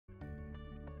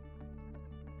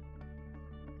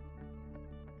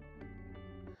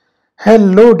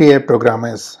Hello dear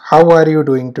programmers, how are you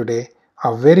doing today?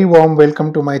 A very warm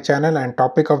welcome to my channel, and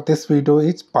topic of this video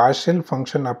is partial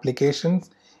function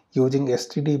applications using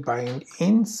std bind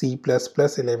in C++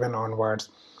 11 onwards.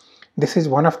 This is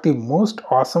one of the most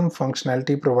awesome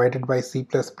functionality provided by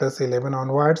C++11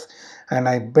 onwards, and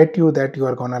I bet you that you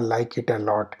are gonna like it a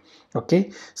lot.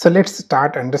 Okay, so let's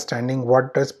start understanding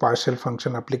what does partial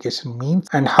function application means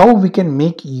and how we can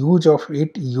make use of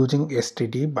it using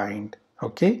std bind.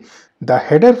 Okay, the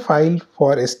header file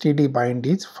for std bind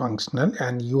is functional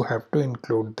and you have to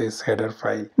include this header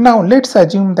file. Now let's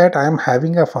assume that I am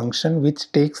having a function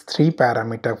which takes three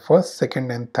parameters, first,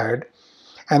 second and third.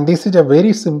 And this is a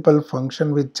very simple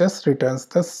function which just returns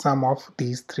the sum of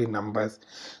these three numbers.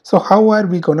 So how are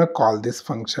we gonna call this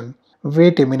function?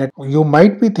 Wait a minute, you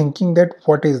might be thinking that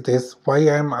what is this? Why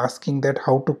I am asking that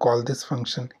how to call this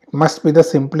function? It must be the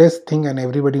simplest thing and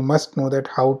everybody must know that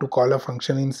how to call a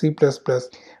function in C++.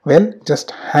 Well, just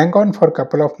hang on for a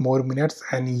couple of more minutes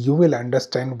and you will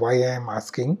understand why I am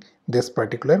asking this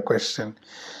particular question.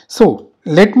 So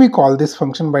let me call this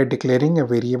function by declaring a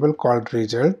variable called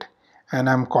result. And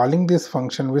I'm calling this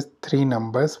function with three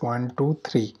numbers 1, 2,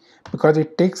 3 because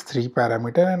it takes three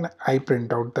parameters and I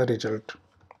print out the result.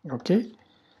 Okay,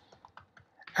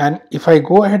 and if I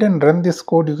go ahead and run this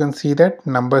code, you can see that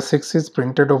number 6 is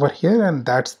printed over here and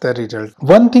that's the result.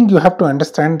 One thing you have to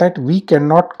understand that we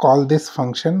cannot call this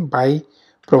function by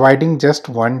providing just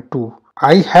 1, 2.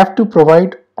 I have to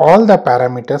provide all the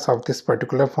parameters of this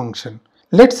particular function.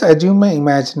 Let's assume an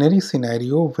imaginary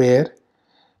scenario where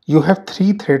you have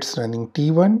three threads running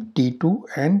T1, T2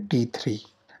 and T3.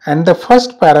 And the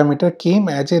first parameter came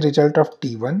as a result of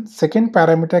T1, second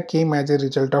parameter came as a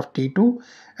result of T2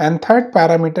 and third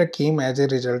parameter came as a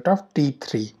result of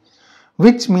T3.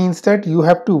 Which means that you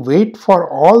have to wait for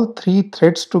all three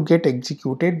threads to get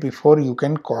executed before you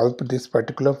can call this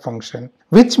particular function.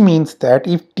 Which means that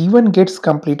if T1 gets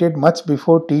completed much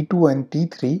before T2 and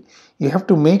T3, you have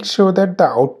to make sure that the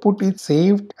output is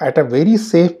saved at a very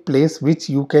safe place which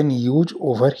you can use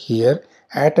over here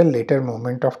at a later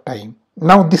moment of time.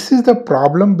 Now this is the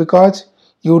problem because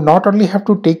you not only have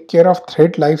to take care of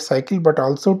thread life cycle but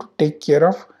also to take care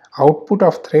of output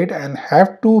of thread and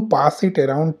have to pass it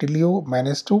around till you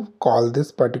manage to call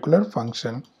this particular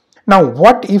function. Now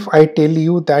what if I tell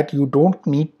you that you don't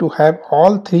need to have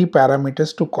all three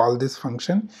parameters to call this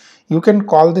function? You can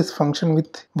call this function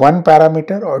with one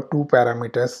parameter or two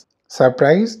parameters.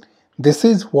 Surprised? This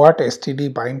is what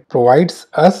std bind provides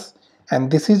us, and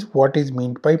this is what is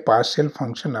meant by partial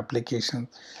function application.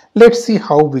 Let's see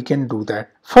how we can do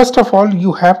that. First of all,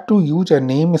 you have to use a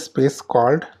namespace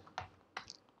called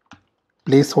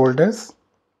placeholders.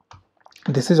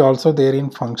 This is also there in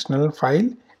functional file.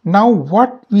 Now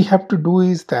what we have to do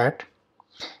is that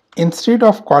instead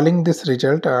of calling this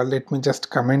result, let me just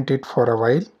comment it for a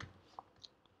while.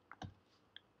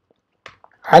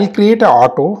 I'll create an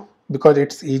auto because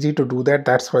it's easy to do that.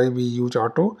 That's why we use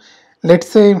auto. Let's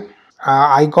say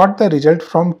I got the result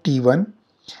from T1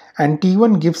 and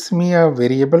T1 gives me a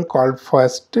variable called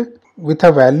first with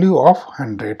a value of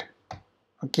 100.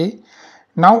 Okay.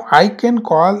 Now I can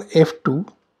call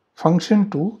F2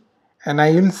 function 2 and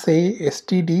I will say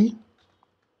std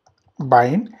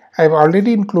bind. I've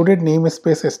already included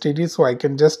namespace std, so I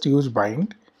can just use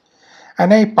bind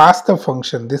and I pass the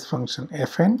function, this function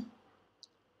fn,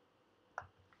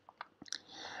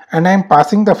 and I'm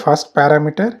passing the first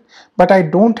parameter but I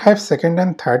don't have second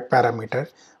and third parameter.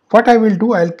 What I will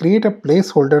do, I'll create a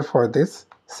placeholder for this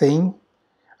saying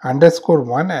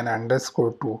 _1 and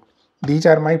 _2. These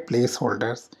are my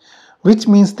placeholders, which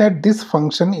means that this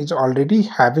function is already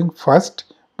having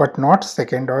first but not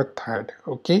second or third.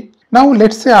 Okay. Now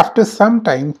let's say after some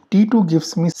time T2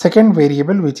 gives me second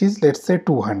variable which is, let's say,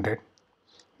 200.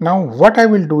 Now what I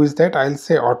will do is that I'll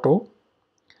say auto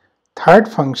third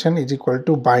function is equal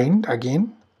to bind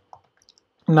again.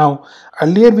 Now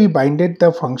earlier we binded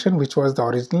the function which was the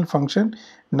original function.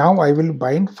 Now I will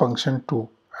bind function 2.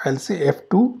 I'll say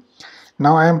F2.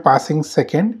 Now I am passing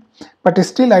second, but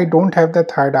still I don't have the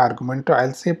third argument, so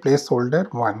I'll say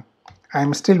placeholder 1. I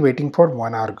am still waiting for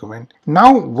one argument.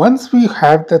 Now once we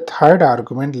have the third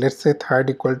argument, let's say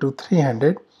third equal to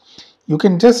 300, you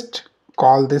can just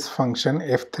call this function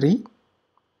F3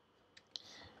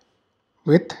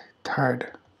 with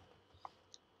third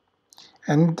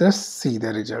and just see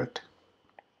the result.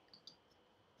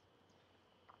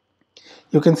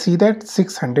 You can see that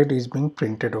 600 is being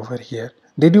printed over here.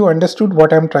 Did you understood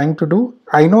what I'm trying to do?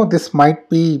 I know this might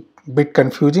be a bit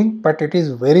confusing, but it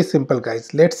is very simple,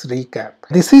 guys. Let's recap.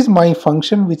 This is my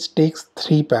function which takes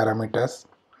three parameters.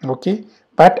 Okay,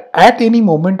 But at any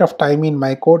moment of time in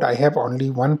my code, I have only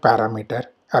one parameter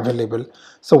available.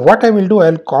 So what I will do,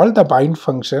 I'll call the bind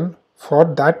function for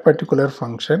that particular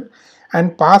function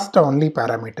and pass the only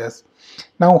parameters.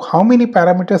 Now how many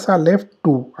parameters are left?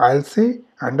 2. I'll say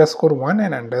 _1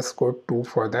 and _2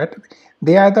 for that.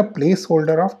 They are the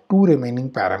placeholder of 2 remaining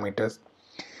parameters.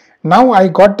 Now I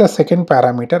got the second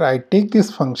parameter. I take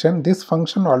this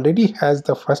function already has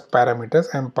the first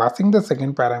parameters. I am passing the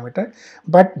second parameter,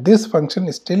 but this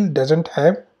function still doesn't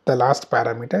have the last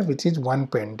parameter, which is 1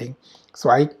 pending. So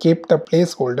I keep the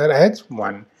placeholder as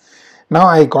 1. Now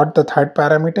I got the third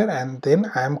parameter, and then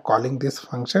I am calling this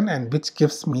function, and which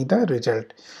gives me the result.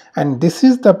 And this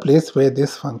is the place where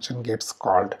this function gets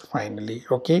called finally,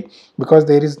 okay, because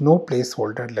there is no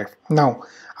placeholder left. Now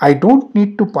I don't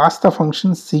need to pass the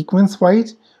function sequence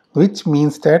wise, which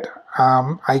means that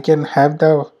I can have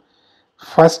the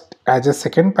first as a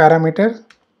second parameter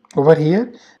over here,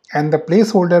 and the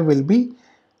placeholder will be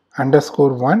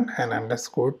 _1 and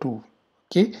 _2.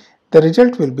 Okay, the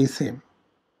result will be same.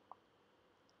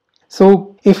 So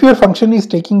if your function is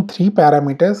taking 3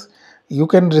 parameters, you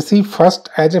can receive first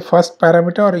as a first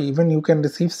parameter, or even you can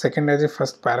receive second as a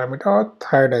first parameter, or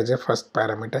third as a first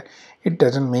parameter. It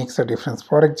doesn't make a difference.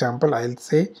 For example, I'll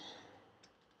say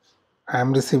I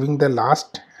am receiving the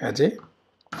last as a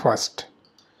first.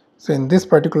 So in this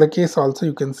particular case also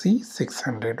you can see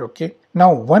 600. Okay. Now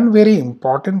one very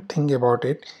important thing about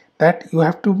it, that you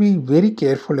have to be very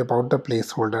careful about the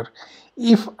placeholder.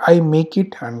 If I make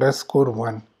it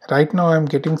 _1, right now I am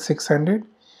getting 600.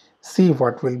 See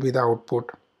what will be the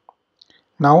output.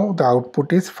 Now the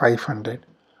output is 500.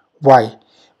 Why?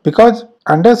 Because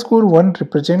 _1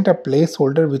 represent a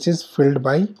placeholder which is filled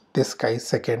by this guy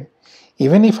second.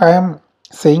 Even if I am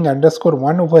saying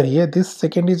 _1 over here, this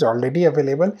second is already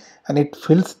available and it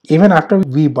fills even after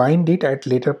we bind it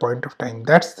at later point of time.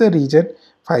 That's the reason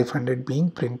 500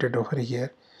 being printed over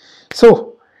here.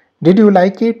 So did you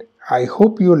like it? I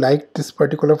hope you liked this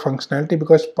particular functionality,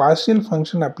 because partial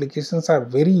function applications are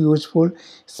very useful,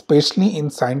 especially in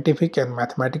scientific and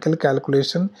mathematical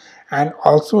calculation, and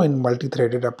also in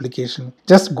multi-threaded application.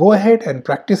 Just go ahead and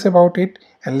practice about it,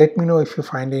 and let me know if you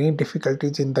find any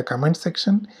difficulties in the comment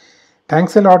section.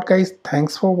 Thanks a lot guys.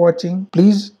 Thanks for watching.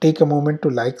 Please take a moment to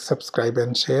like, subscribe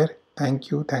and share.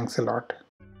 Thank you. Thanks a lot.